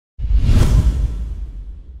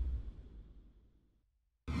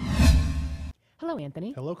Hello,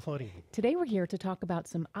 Anthony. Hello, Claudine. Today we're here to talk about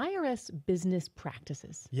some IRS business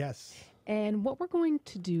practices. Yes. And what we're going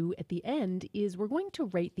to do at the end is we're going to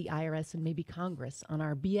rate the IRS and maybe Congress on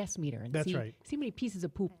our BS meter and see how many pieces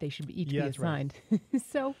of poop they should each be assigned. Right.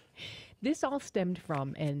 So this all stemmed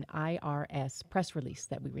from an IRS press release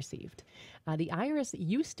that we received. The IRS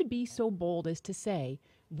used to be so bold as to say,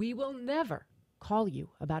 we will never call you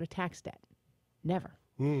about a tax debt. Never.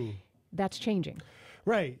 That's changing.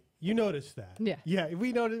 Right. You noticed that. Yeah. Yeah.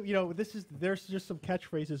 We noticed, there's just some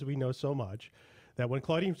catchphrases we know so much that when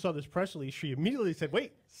Claudine saw this press release, she immediately said,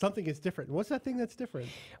 wait, something is different. What's that thing that's different?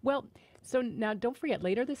 Well, so now don't forget,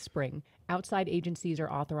 later this spring, outside agencies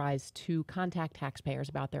are authorized to contact taxpayers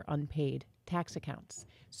about their unpaid tax accounts.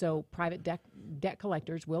 So private debt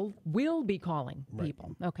collectors will be calling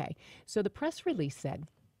people. Right. Okay. So the press release said,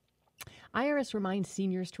 IRS reminds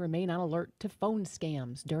seniors to remain on alert to phone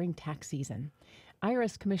scams during tax season.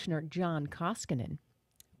 IRS Commissioner John Koskinen,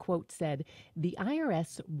 quote, said, the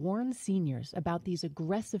IRS warns seniors about these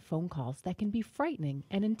aggressive phone calls that can be frightening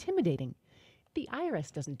and intimidating. The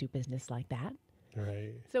IRS doesn't do business like that.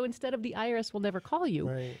 Right. So instead of the IRS will never call you,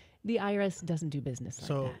 the IRS doesn't do business like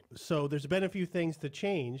that. So there's been a few things to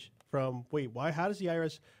change from, how does the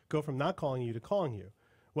IRS go from not calling you to calling you?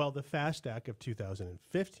 Well, the FAST Act of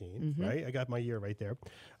 2015, right? I got my year right there,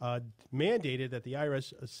 mandated that the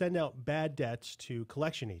IRS send out bad debts to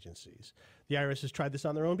collection agencies. The IRS has tried this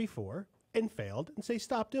on their own before and failed and say,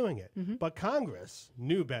 stop doing it. But Congress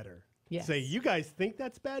knew better. Yes. Say, you guys think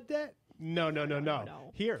that's bad debt? No.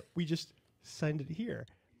 Here, we just send it here.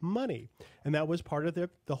 Money. And that was part of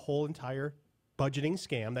the whole entire budgeting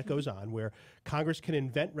scam that goes on where Congress can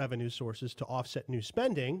invent revenue sources to offset new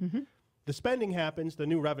spending. The spending happens, the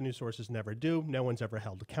new revenue sources never do. No one's ever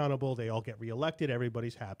held accountable. They all get reelected.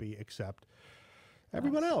 Everybody's happy except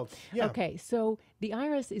everyone else. Yeah. Okay, so the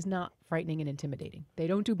IRS is not frightening and intimidating. They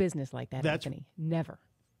don't do business like that, Anthony. Never.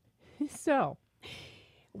 So,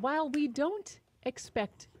 while we don't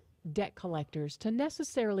expect debt collectors to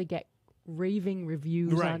necessarily get raving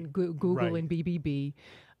reviews on Google and BBB,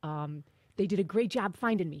 they did a great job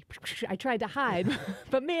finding me. I tried to hide,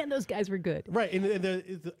 but man, those guys were good. Right.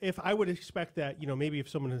 And if I would expect that, maybe if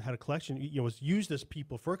someone had a collection, was used as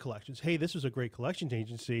people for collections, hey, this was a great collections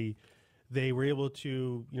agency. They were able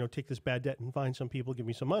to, take this bad debt and find some people, give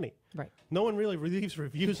me some money. Right. No one really leaves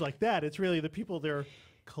reviews like that. It's really the people they're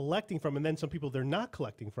collecting from and then some people they're not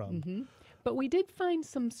collecting from. But we did find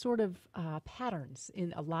some sort of patterns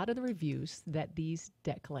in a lot of the reviews that these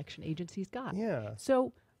debt collection agencies got. Yeah.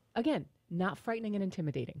 So, again, not frightening and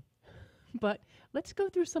intimidating. But let's go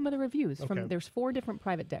through some of the reviews. There's 4 different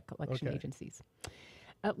private debt collection agencies.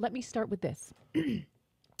 Let me start with this.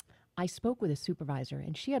 I spoke with a supervisor,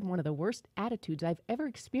 and she had one of the worst attitudes I've ever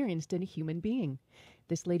experienced in a human being.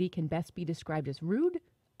 This lady can best be described as rude,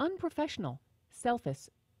 unprofessional, selfish,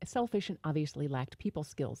 and obviously lacked people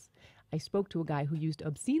skills. I spoke to a guy who used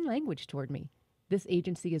obscene language toward me. This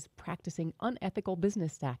agency is practicing unethical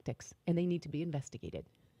business tactics, and they need to be investigated.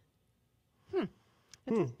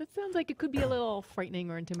 That sounds like it could be a little frightening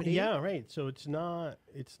or intimidating. Yeah, right. So it's not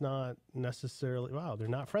necessarily, they're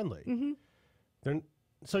not friendly.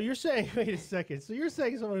 So you're saying, wait a second. So you're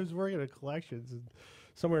saying someone who's working at collections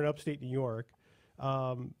somewhere in upstate New York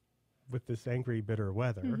with this angry, bitter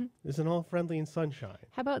weather isn't all friendly and sunshine.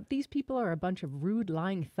 How about these people are a bunch of rude,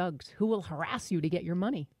 lying thugs who will harass you to get your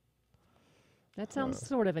money? That sounds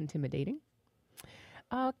sort of intimidating.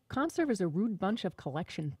 Conserve is a rude bunch of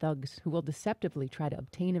collection thugs who will deceptively try to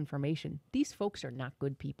obtain information. These folks are not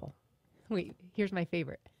good people. Wait, here's my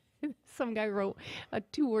favorite. Some guy wrote a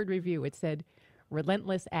 2-word review. It said,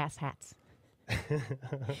 relentless asshats.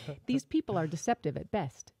 These people are deceptive at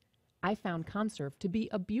best. I found Conserve to be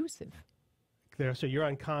abusive. So you're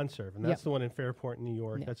on Conserve, and that's the one in Fairport, New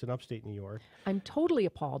York. That's in upstate New York. I'm totally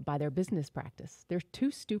appalled by their business practice. They're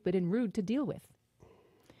too stupid and rude to deal with.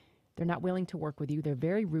 They're not willing to work with you. They're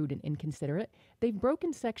very rude and inconsiderate. They've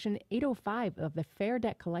broken Section 805 of the Fair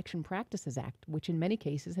Debt Collection Practices Act, which in many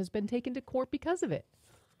cases has been taken to court because of it.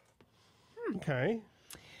 Okay.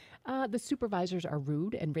 The supervisors are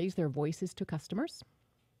rude and raise their voices to customers.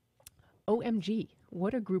 OMG,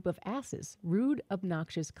 what a group of asses. Rude,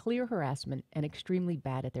 obnoxious, clear harassment, and extremely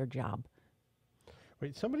bad at their job.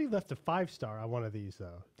 Wait, somebody left a 5-star on one of these,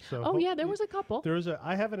 though. So there was a couple.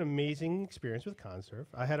 I have an amazing experience with Conserve.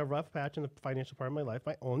 I had a rough patch in the financial part of my life.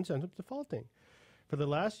 My own ends up defaulting. For the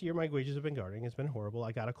last year, my wages have been guarding. It's been horrible.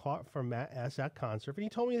 I got a call from Matt S. at Conserve, and he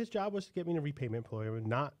told me his job was to get me in a repayment program,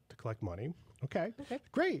 not to collect money. Okay.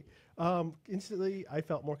 Great. Instantly, I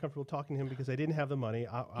felt more comfortable talking to him because I didn't have the money.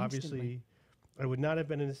 Obviously, I would not have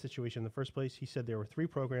been in this situation in the first place. He said there were 3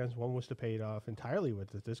 programs. One was to pay it off entirely with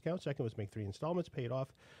the discount. Second was make 3 installments, pay it off.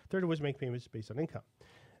 Third was make payments based on income.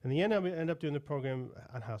 In the end, I end up doing the program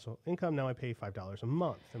on household income. Now I pay $5 a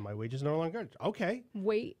month, and my wages no longer. Okay.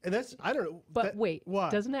 Wait. And that's, I don't know. But wait. What?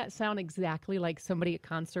 Doesn't that sound exactly like somebody at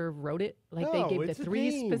Conserve wrote it? Like No, they gave it's the a 3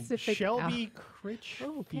 name. specific... Shelby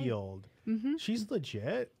Critchfield. Mm-hmm. She's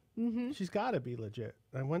legit. Mm-hmm. She's got to be legit.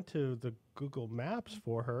 I went to the Google Maps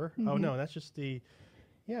for her. Mm-hmm. Oh, no, that's just the...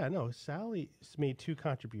 Yeah, no, Sally's made 2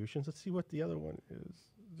 contributions. Let's see what the other one is.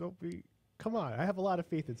 Don't be... Come on. I have a lot of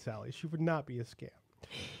faith in Sally. She would not be a scam.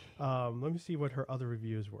 Let me see what her other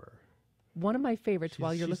reviews were. One of my favorites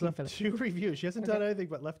while you're looking for them. 2 reviews. She hasn't done anything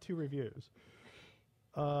but left 2 reviews.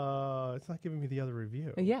 It's not giving me the other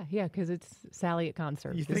review. Yeah, because it's Sally at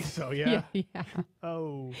Conserve. You think so? Yeah. Yeah.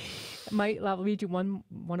 Oh. I'll read you one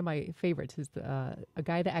of my favorites is a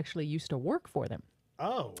guy that actually used to work for them.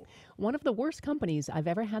 Oh. One of the worst companies I've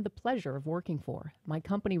ever had the pleasure of working for. My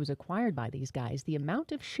company was acquired by these guys. The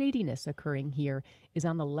amount of shadiness occurring here is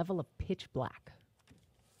on the level of pitch black.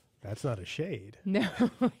 That's not a shade. No,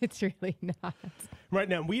 it's really not. Right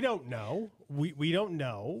now, we don't know. We don't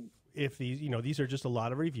know if these are just a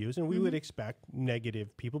lot of reviews, and we would expect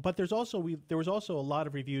negative people. But there was also a lot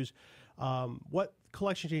of reviews. What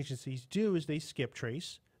collection agencies do is they skip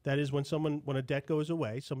trace. That is when a debt goes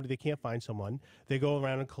away, they can't find someone, they go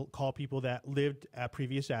around and call people that lived at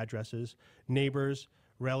previous addresses, neighbors,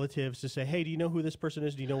 relatives, to say, hey, do you know who this person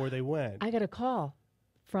is? Do you know where they went? I got a call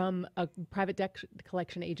from a private debt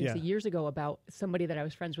collection agency years ago about somebody that I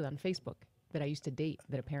was friends with on Facebook that I used to date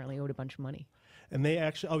that apparently owed a bunch of money. And they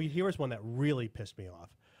actually, here was one that really pissed me off.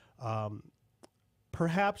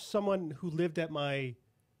 Perhaps someone who lived at my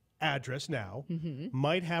address now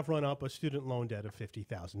might have run up a student loan debt of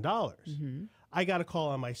 $50,000. I got a call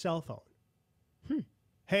on my cell phone.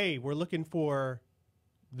 Hey, we're looking for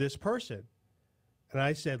this person. And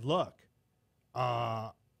I said, look,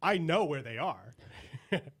 I know where they are.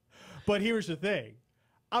 But here's the thing.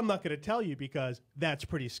 I'm not going to tell you because that's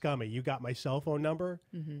pretty scummy. You got my cell phone number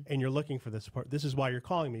and you're looking for this support. This is why you're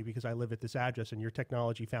calling me, because I live at this address and your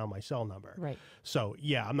technology found my cell number. Right. So,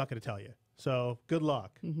 yeah, I'm not going to tell you. So, good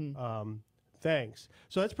luck. Thanks.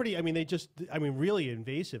 So that's pretty, really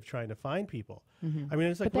invasive trying to find people.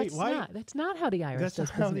 It's like, wait, why? That's not how the IRS does business.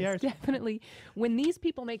 How the IRS definitely. When these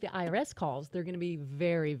people make the IRS calls, they're going to be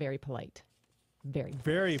very, very polite.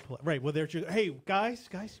 Very polite. Right. Well, hey, guys,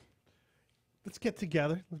 let's get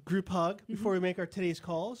together, group hug before we make our today's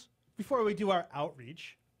calls, before we do our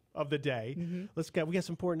outreach of the day. We got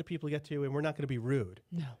some important people to get to, and we're not going to be rude.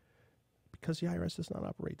 No. Because the IRS does not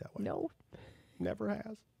operate that way. No. Never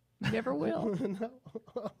has. Never will.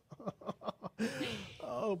 No.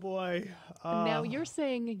 Oh, boy. Now, you're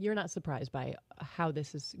saying you're not surprised by how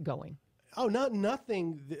this is going. Oh,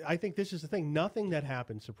 nothing. I think this is the thing. Nothing that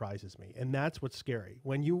happens surprises me, and that's what's scary.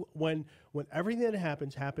 When everything that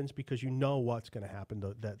happens because you know what's going to happen.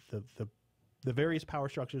 That the various power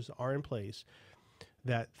structures are in place.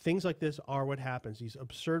 That things like this are what happens. These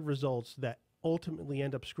absurd results that ultimately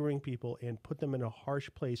end up screwing people and put them in a harsh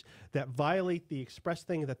place that violate the express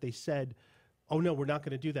thing that they said. Oh no, we're not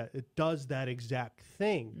going to do that. It does that exact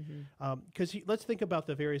thing. Because let's think about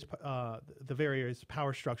the various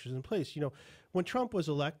power structures in place. When Trump was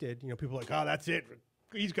elected, people were like, oh, that's it.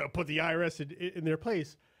 He's going to put the IRS in their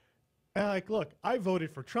place. And look, I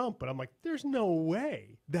voted for Trump, but I'm like, there's no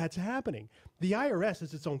way that's happening. The IRS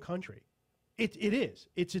is its own country. It is.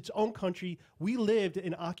 It's its own country. We lived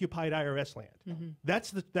in occupied IRS land.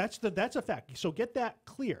 That's a fact. So get that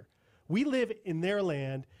clear. We live in their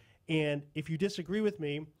land. And if you disagree with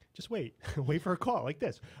me, just wait. Wait for a call like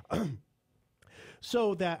this.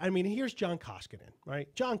 Here's John Koskinen, right?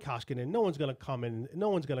 John Koskinen, no one's going to come in, no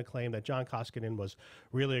one's going to claim that John Koskinen was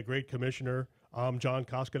really a great commissioner. I'm John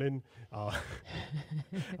Koskinen.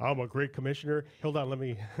 I'm a great commissioner. Hold on, let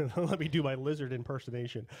me do my lizard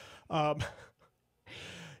impersonation.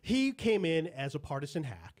 He came in as a partisan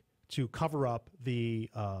hack to cover up the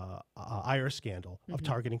IRS scandal of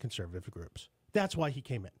targeting conservative groups. That's why he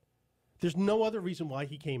came in. There's no other reason why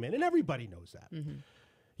he came in, and everybody knows that.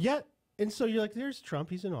 Yet, and so you're like, there's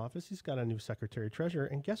Trump. He's in office. He's got a new secretary-treasurer,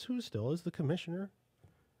 and guess who still is the commissioner?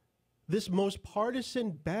 This most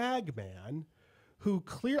partisan bag man who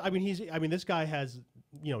this guy has,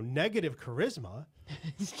 negative charisma.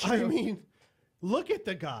 Look at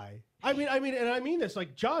the guy. And I mean this,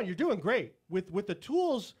 like, John, you're doing great with the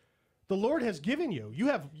tools the Lord has given you. You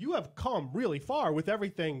have come really far with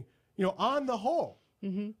everything, on the whole.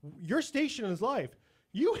 Your station in his life,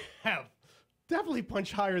 you have definitely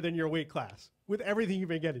punched higher than your weight class with everything you've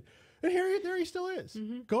been getting. And there he still is,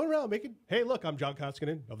 going around making, hey, look, I'm John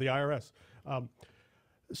Koskinen of the IRS.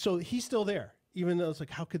 So he's still there, even though it's like,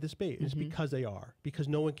 how could this be? It's because they are, because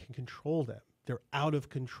no one can control them. They're out of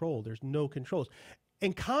control. There's no controls.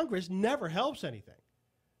 And Congress never helps anything.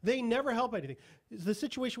 They never help anything. The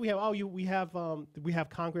situation we have, we have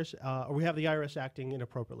Congress, or we have the IRS acting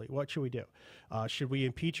inappropriately. What should we do? Should we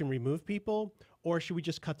impeach and remove people, or should we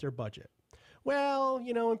just cut their budget? Well,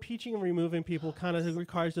 impeaching and removing people kind of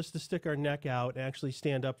requires us to stick our neck out and actually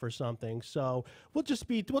stand up for something. So we'll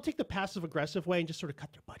take the passive aggressive way and just sort of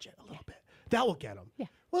cut their budget a little bit. That will get them. Yeah.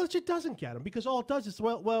 Well, it doesn't get them, because all it does is,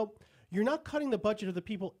 well, you're not cutting the budget of the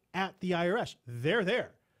people at the IRS. They're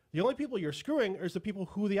there. The only people you're screwing is the people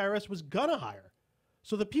who the IRS was gonna hire.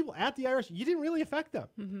 So the people at the IRS, you didn't really affect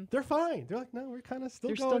them. They're fine. They're like, no, we're kind of still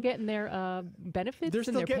They're going. still getting their benefits. They're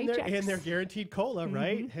still and their getting paychecks. and their guaranteed COLA,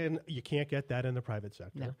 right? And you can't get that in the private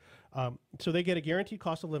sector. No. So they get a guaranteed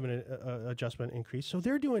cost of living adjustment increase. So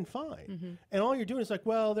they're doing fine. And all you're doing is like,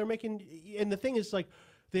 well, they're making. And the thing is, like,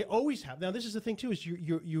 they always have. Now, this is the thing too: is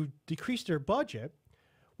you decrease their budget.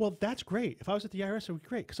 Well, that's great. If I was at the IRS, it would be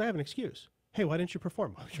great, because I have an excuse. Hey, why didn't you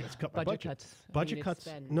perform? Oh, let's cut my budget. Cuts. Budget cuts.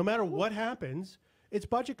 No matter what happens, it's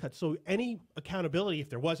budget cuts. So any accountability, if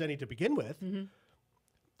there was any to begin with,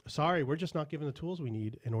 sorry, we're just not given the tools we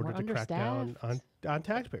need in order to crack down on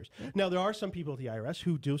taxpayers. Now, there are some people at the IRS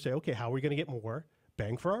who do say, okay, how are we going to get more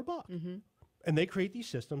bang for our buck? And they create these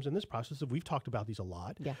systems in this process. We've talked about these a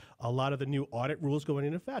lot. Yeah. A lot of the new audit rules going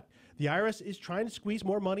into effect. The IRS is trying to squeeze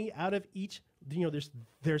more money out of each.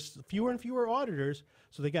 There's fewer and fewer auditors,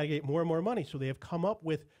 so they got to get more and more money. So they have come up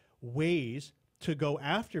with ways to go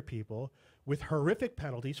after people with horrific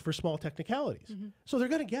penalties for small technicalities. So they're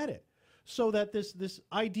going to get it. So that this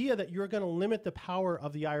idea that you're going to limit the power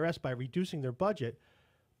of the IRS by reducing their budget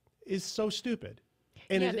is so stupid.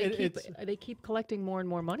 And they keep collecting more and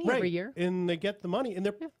more money right, every year. And they get the money. And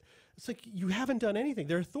it's like, you haven't done anything.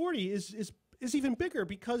 Their authority is even bigger,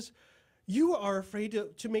 because you are afraid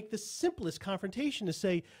to make the simplest confrontation, to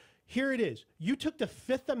say, here it is. You took the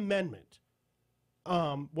Fifth Amendment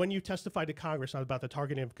when you testified to Congress about the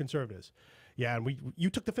targeting of conservatives. Yeah, and you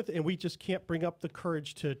took the Fifth, and we just can't bring up the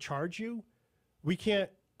courage to charge you. We can't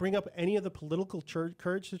bring up any of the political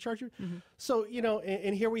courage to charge you. So,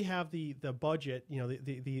 and here we have the budget,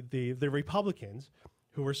 the Republicans,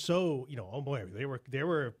 who were so, oh boy,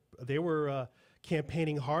 they were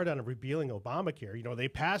campaigning hard on repealing Obamacare. They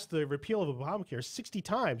passed the repeal of Obamacare 60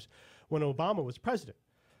 times when Obama was president.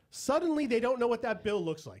 Suddenly, they don't know what that bill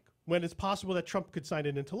looks like, when it's possible that Trump could sign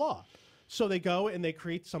it into law. So they go and they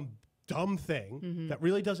create some dumb thing that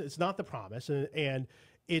really doesn't, it's not the promise, and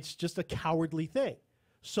it's just a cowardly thing.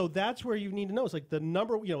 So that's where you need to know. It's like the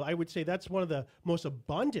number, I would say that's one of the most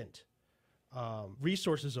abundant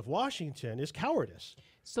resources of Washington is cowardice.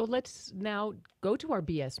 So let's now go to our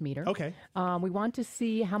BS meter. Okay. We want to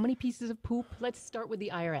see how many pieces of poop. Let's start with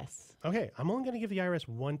the IRS. Okay. I'm only going to give the IRS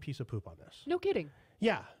one piece of poop on this. No kidding.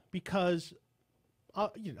 Yeah, because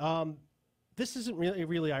this isn't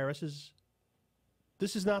really IRS's.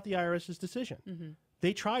 This is not the IRS's decision.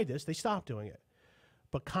 They tried this. They stopped doing it.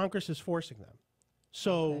 But Congress is forcing them.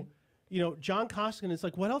 So, John Koskinen is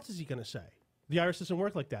like, what else is he going to say? The IRS doesn't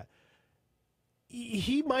work like that.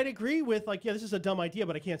 He might agree with, like, yeah, this is a dumb idea,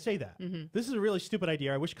 but I can't say that. This is a really stupid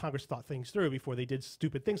idea. I wish Congress thought things through before they did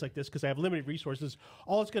stupid things like this, because they have limited resources.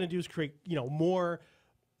 All it's going to do is create, more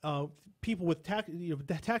people with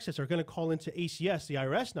taxes are going to call into ACS, the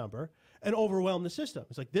IRS number, and overwhelm the system.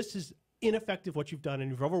 It's like, this is ineffective what you've done,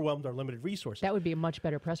 and you've overwhelmed our limited resources. That would be a much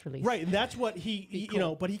better press release. Right, and that's what he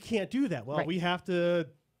cool. But he can't do that. Well, we have to,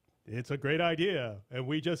 it's a great idea, and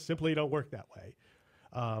we just simply don't work that way.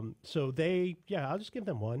 So I'll just give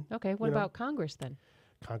them one. Okay, what about Congress then?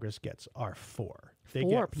 Congress gets our four. They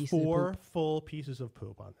four get four full pieces of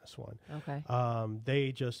poop on this one. Okay.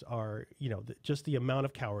 They just are, just the amount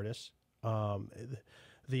of cowardice.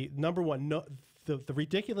 The number one, the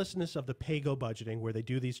ridiculousness of the pay-go budgeting, where they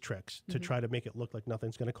do these tricks to try to make it look like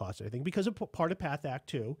nothing's going to cost anything. Because of part of PATH Act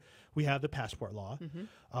 2, we have the passport law.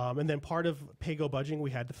 And then part of pay-go budgeting,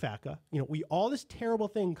 we had the FACA. All this terrible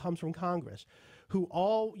thing comes from Congress, who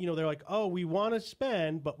all, they're like, oh, we want to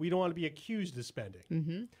spend, but we don't want to be accused of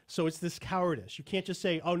spending. So it's this cowardice. You can't just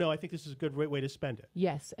say, oh, no, I think this is a good way to spend it.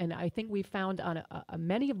 Yes, and I think we found on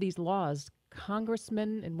many of these laws,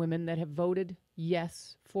 congressmen and women that have voted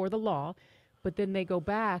yes for the law, but then they go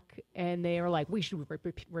back and they are like, we should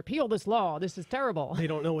repeal this law. This is terrible. They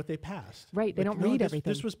don't know what they passed. Right. They don't read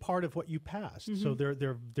everything. This was part of what you passed. So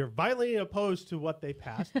they're violently opposed to what they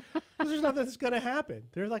passed. There's nothing that's going to happen.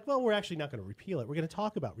 They're like, well, we're actually not going to repeal it. We're going to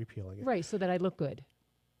talk about repealing it. Right. So that I look good.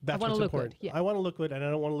 That's wanna what's look important. good, yeah. I want to look good, and I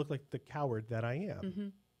don't want to look like the coward that I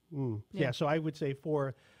am. Yeah, so I would say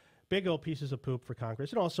 4 big old pieces of poop for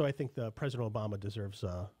Congress. And also, I think the President Obama deserves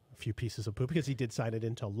a few pieces of poop because he did sign it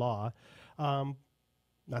into law.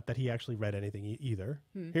 Not that he actually read anything either.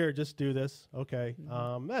 Here, just do this. Okay.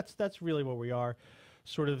 That's really what we are.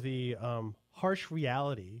 Sort of the harsh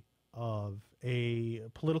reality of a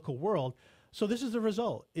political world. So this is the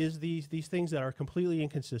result, is these things that are completely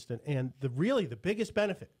inconsistent. And the biggest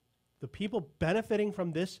benefit, the people benefiting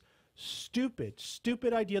from this stupid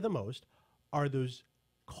idea the most are those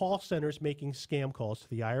call centers making scam calls to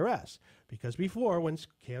the IRS. Because before, when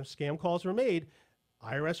scam calls were made,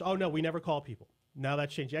 IRS, oh no, we never call people. Now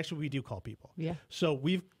that's changed. Actually, we do call people. Yeah. So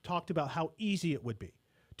we've talked about how easy it would be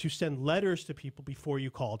to send letters to people before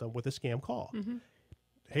you call them with a scam call.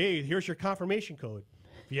 Hey, here's your confirmation code.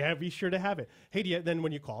 Yeah, be sure to have it. Hey, then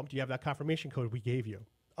when you call them, do you have that confirmation code we gave you?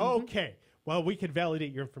 Okay. Well, we could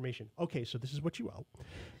validate your information. Okay, so this is what you owe.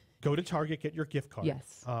 Go to Target, get your gift card.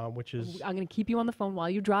 Yes. Which is... I'm going to keep you on the phone while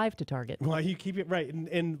you drive to Target. While you keep it right.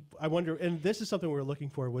 And I wonder, and this is something we were looking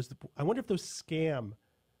for, was I wonder if those scam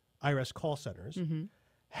IRS call centers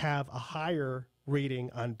have a higher rating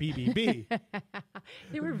on BBB.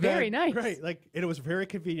 They were very nice. Right. Like, it was very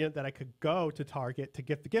convenient that I could go to Target to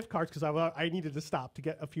get the gift cards because I needed to stop to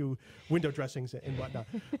get a few window dressings and whatnot.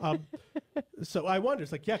 So I wonder,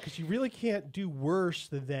 it's like, yeah, because you really can't do worse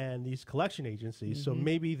than these collection agencies. So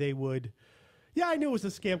maybe they would, yeah, I knew it was a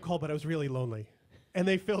scam call, but I was really lonely. And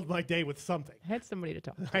they filled my day with something. I had somebody to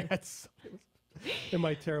talk to. I had something in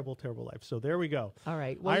my terrible life. So there we go. All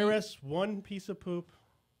right. Well, IRS, 1 piece of poop.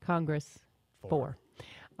 Congress, 4.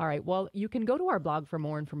 All right. Well, you can go to our blog for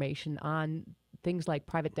more information on things like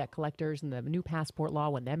private debt collectors and the new passport law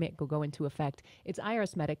when that may go into effect. It's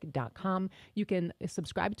IRSMedic.com. You can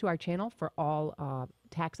subscribe to our channel for all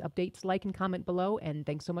tax updates. Like and comment below. And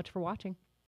thanks so much for watching.